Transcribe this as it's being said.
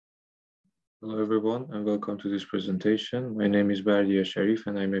Hello everyone and welcome to this presentation. My name is Bardia Sharif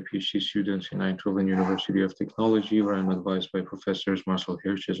and I'm a PhD student in Eindhoven University of Technology, where I'm advised by Professors Marcel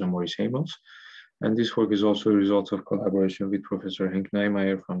Hirsches and Maurice Hemels. And this work is also a result of collaboration with Professor Henk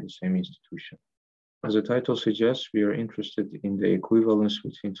Nijmeijer from the same institution. As the title suggests, we are interested in the equivalence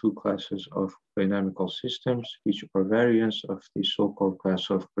between two classes of dynamical systems, which are variants of the so-called class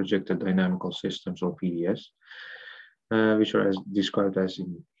of projected dynamical systems, or PDS, which are as described as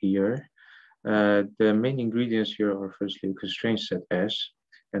in here. The main ingredients here are firstly a constraint set S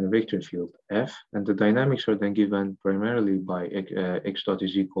and a vector field F, and the dynamics are then given primarily by x dot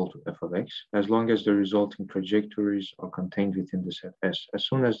is equal to f of x, as long as the resulting trajectories are contained within the set S. As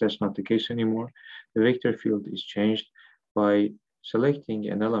soon as that's not the case anymore, the vector field is changed by selecting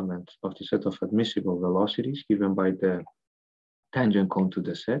an element of the set of admissible velocities given by the tangent cone to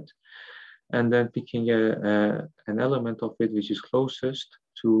the set, and then picking an element of it which is closest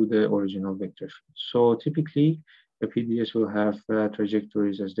to the original vector field. So typically, a PDS will have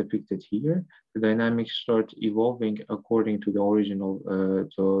trajectories as depicted here. The dynamics start evolving according to the original,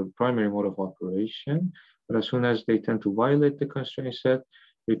 so primary mode of operation. But as soon as they tend to violate the constraint set,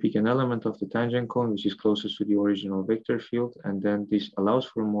 we pick an element of the tangent cone which is closest to the original vector field, and then this allows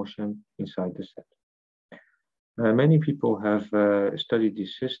for motion inside the set. Many people have studied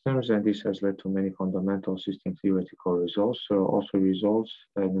these systems, and this has led to many fundamental system theoretical results. So also results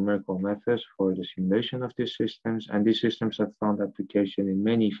numerical methods for the simulation of these systems, and these systems have found application in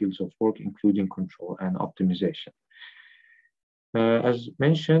many fields of work, including control and optimization. As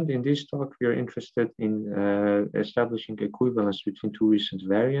mentioned in this talk, we are interested in establishing equivalence between two recent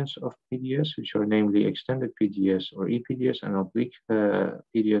variants of PDS, which are namely extended PDS or EPDS and oblique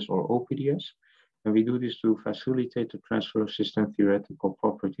PDS or OPDS. And we do this to facilitate the transfer of system theoretical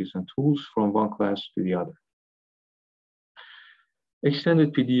properties and tools from one class to the other.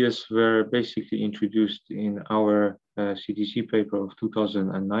 Extended PDS were basically introduced in our CDC paper of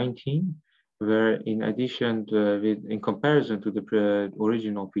 2019, where in addition in comparison to the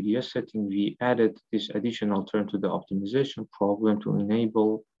original PDS setting, we added this additional term to the optimization problem to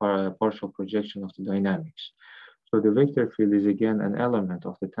enable partial projection of the dynamics. So the vector field is again an element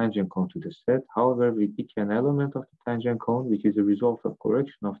of the tangent cone to the set. However, we pick an element of the tangent cone, which is a result of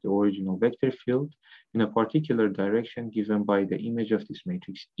correction of the original vector field in a particular direction given by the image of this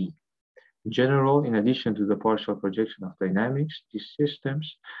matrix E. In general, in addition to the partial projection of dynamics, these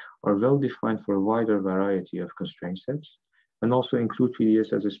systems are well defined for a wider variety of constraint sets and also include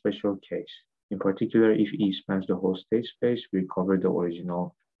PDS as a special case. In particular, if E spans the whole state space, we recover the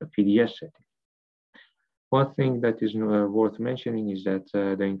original PDS setting. One thing that is worth mentioning is that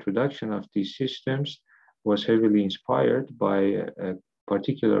the introduction of these systems was heavily inspired by a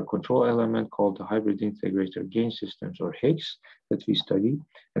particular control element called the hybrid integrator gain systems, or HIGS, that we studied.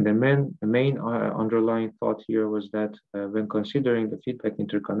 And the main underlying thought here was that when considering the feedback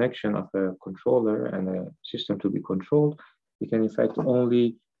interconnection of a controller and a system to be controlled, we can in fact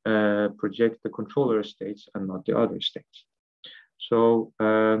only project the controller states and not the other states. So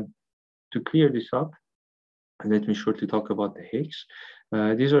to clear this up, let me shortly talk about the Higgs.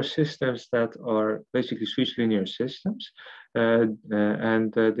 These are systems that are basically switch linear systems, and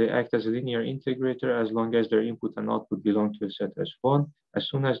they act as a linear integrator as long as their input and output belong to a set S1. As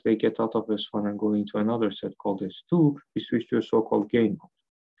soon as they get out of S1 and go into another set called S2, we switch to a so-called gain mode.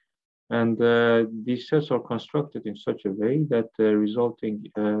 And these sets are constructed in such a way that the resulting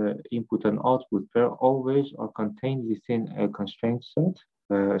input and output pair always are contained within a constraint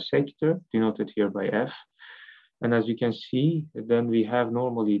set sector, denoted here by F. And as you can see, then we have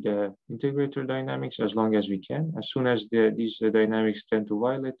normally the integrator dynamics as long as we can. As soon as these dynamics tend to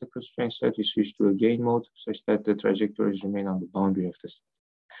violate the constraint set, we switch to a gain mode such that the trajectories remain on the boundary of the set.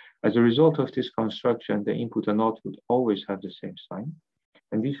 As a result of this construction, the input and output always have the same sign.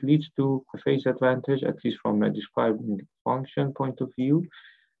 And this leads to a phase advantage, at least from a describing function point of view,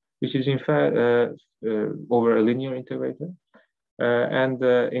 which is in fact over a linear integrator.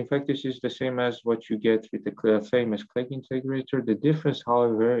 In fact, this is the same as what you get with the famous Clegg integrator. The difference,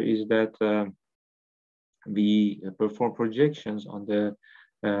 however, is that we perform projections on the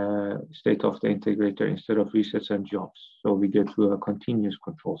state of the integrator instead of resets and jumps. So we get to a continuous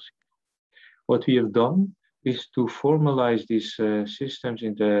control scheme. What we have done is to formalize these systems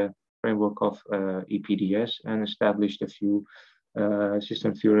in the framework of EPDS and established a few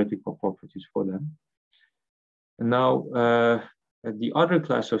system theoretical properties for them. And now, the other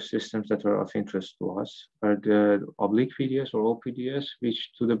class of systems that are of interest to us are the oblique PDS or OPDS, which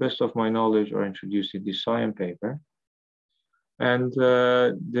to the best of my knowledge are introduced in the science paper. And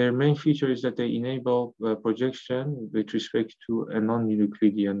their main feature is that they enable projection with respect to a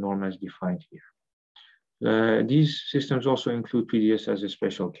non-Euclidean norm as defined here. These systems also include PDS as a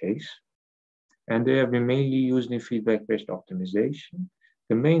special case, and they have been mainly used in feedback-based optimization.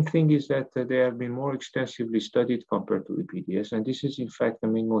 The main thing is that they have been more extensively studied compared to EPDS, and this is in fact the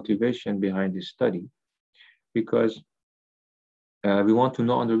main motivation behind this study, because we want to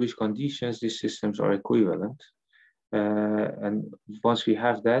know under which conditions these systems are equivalent. And once we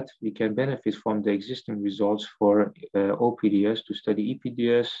have that, we can benefit from the existing results for OPDS to study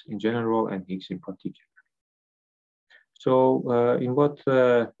EPDS in general and Higgs in particular. So in what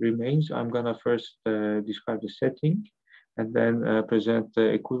remains, I'm going to first describe the setting and then present the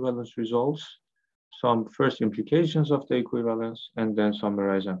equivalence results, some first implications of the equivalence, and then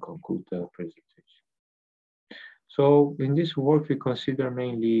summarize and conclude the presentation. So in this work, we consider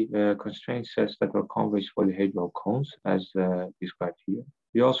mainly constraint sets that are convex polyhedral cones, as described here.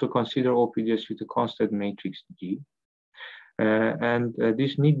 We also consider OPDS with a constant matrix G.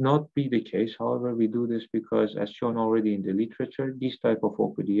 This need not be the case. However, we do this because, as shown already in the literature, this type of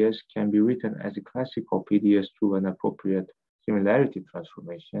OPDS can be written as a classical PDS through an appropriate similarity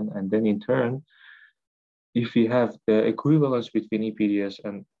transformation. And then in turn, if we have the equivalence between EPDS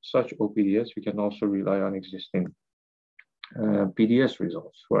and such OPDS, we can also rely on existing PDS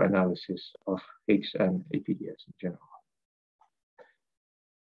results for analysis of Higgs and EPDS in general.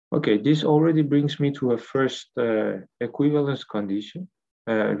 Okay, this already brings me to a first equivalence condition,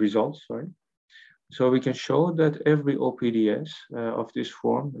 result, sorry. So we can show that every OPDS of this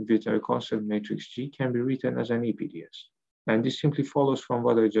form with a constant matrix G can be written as an EPDS. And this simply follows from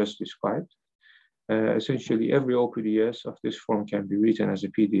what I just described. Essentially, every OPDS of this form can be written as a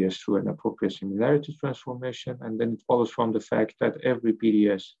PDS through an appropriate similarity transformation. And then it follows from the fact that every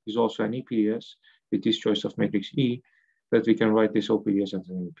PDS is also an EPDS with this choice of matrix E, that we can write this OPDS as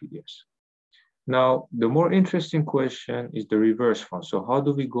an EPDS. Now, the more interesting question is the reverse one. So how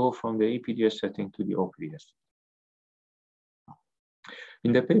do we go from the EPDS setting to the OPDS?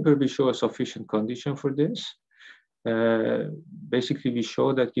 In the paper, we show a sufficient condition for this. Basically, we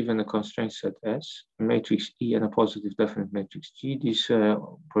show that given a constraint set S, a matrix E, and a positive definite matrix G, these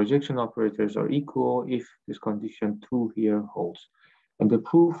projection operators are equal if this condition 2 here holds. And the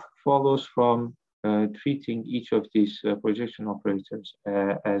proof follows from treating each of these projection operators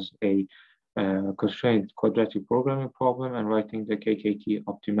as a constrained quadratic programming problem and writing the KKT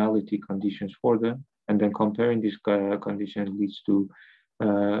optimality conditions for them. And then comparing these conditions leads to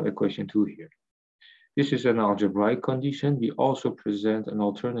equation 2 here. This is an algebraic condition. We also present an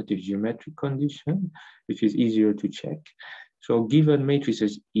alternative geometric condition, which is easier to check. So given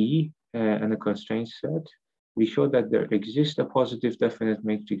matrices E and a constraint set, we show that there exists a positive definite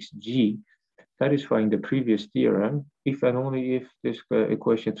matrix G satisfying the previous theorem if and only if this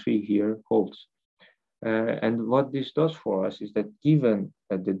equation 3 here holds. And what this does for us is that given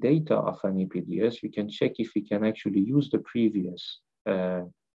the data of an EPDS, we can check if we can actually use the previous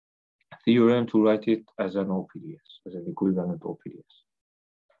theorem to write it as an OPDS, as an equivalent OPDS.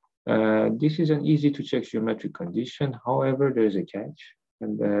 This is an easy to check geometric condition. However, there is a catch,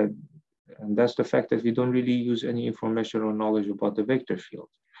 and that's the fact that we don't really use any information or knowledge about the vector field.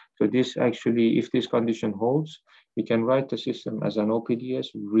 So this actually, if this condition holds, we can write the system as an OPDS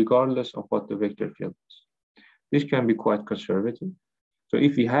regardless of what the vector field is. This can be quite conservative. So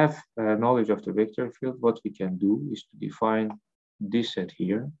if we have knowledge of the vector field, what we can do is to define this set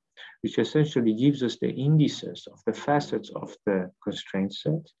here, which essentially gives us the indices of the facets of the constraint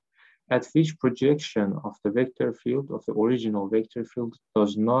set, at which projection of the vector field, of the original vector field,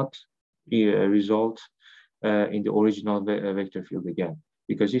 does not result in the original vector field again.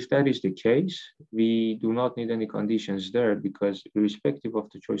 Because if that is the case, we do not need any conditions there, because irrespective of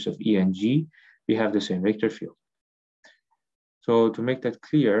the choice of E and G, we have the same vector field. So to make that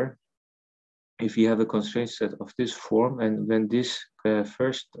clear, if we have a constraint set of this form, and when this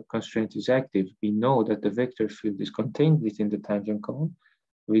first constraint is active, we know that the vector field is contained within the tangent cone.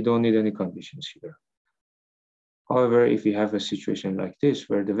 We don't need any conditions here. However, if we have a situation like this,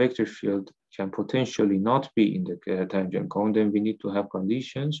 where the vector field can potentially not be in the tangent cone, then we need to have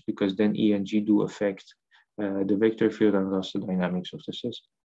conditions, because then E and G do affect the vector field and thus the dynamics of the system.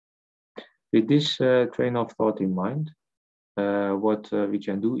 With this train of thought in mind, what we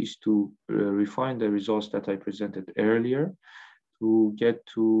can do is to refine the results that I presented earlier to get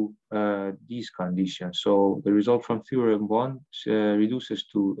to these conditions. So the result from theorem 1 reduces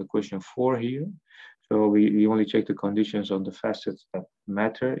to equation 4 here. So we only check the conditions on the facets that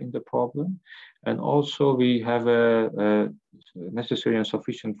matter in the problem. And also we have a necessary and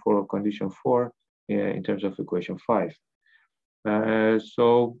sufficient for condition 4 in terms of equation 5.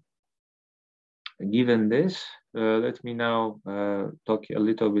 So given this, let me now talk a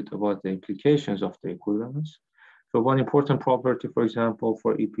little bit about the implications of the equivalence. So one important property, for example,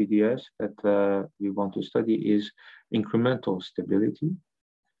 for EPDS that we want to study is incremental stability.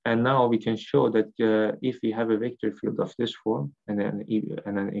 And now we can show that if we have a vector field of this form and an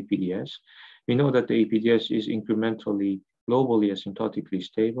EPDS, we know that the EPDS is incrementally globally asymptotically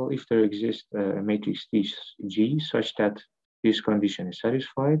stable if there exists a matrix G such that this condition is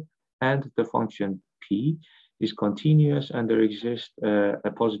satisfied and the function P is continuous and there exists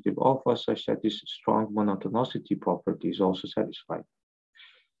a positive alpha such that this strong monotonicity property is also satisfied.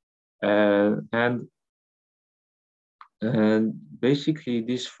 And basically,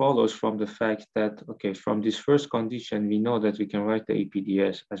 this follows from the fact that, okay, from this first condition, we know that we can write the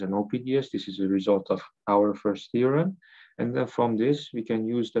APDS as an OPDS. This is a result of our first theorem. And then from this, we can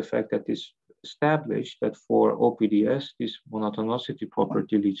use the fact that it's established that for OPDS, this monotonicity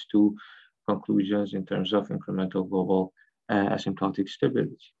property leads to conclusions in terms of incremental global asymptotic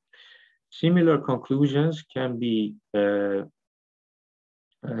stability. Similar conclusions can be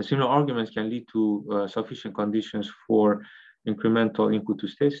similar arguments can lead to sufficient conditions for incremental input to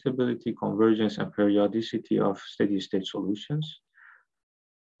state stability, convergence, and periodicity of steady state solutions.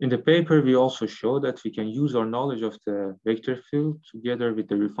 In the paper, we also show that we can use our knowledge of the vector field together with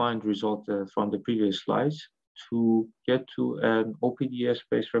the refined result from the previous slides to get to an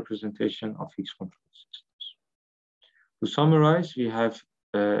OPDS-based representation of Higgs control systems. To summarize, we have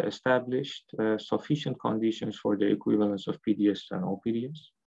established sufficient conditions for the equivalence of PDS and OPDS.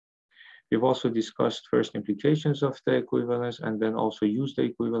 We've also discussed first implications of the equivalence and then also used the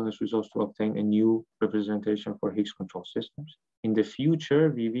equivalence results to obtain a new representation for Higgs control systems. In the future,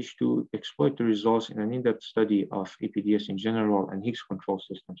 we wish to exploit the results in an in-depth study of EPDS in general and Higgs control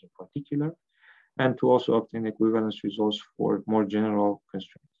systems in particular, and to also obtain equivalence results for more general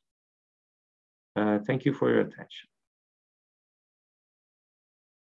constraints. Thank you for your attention.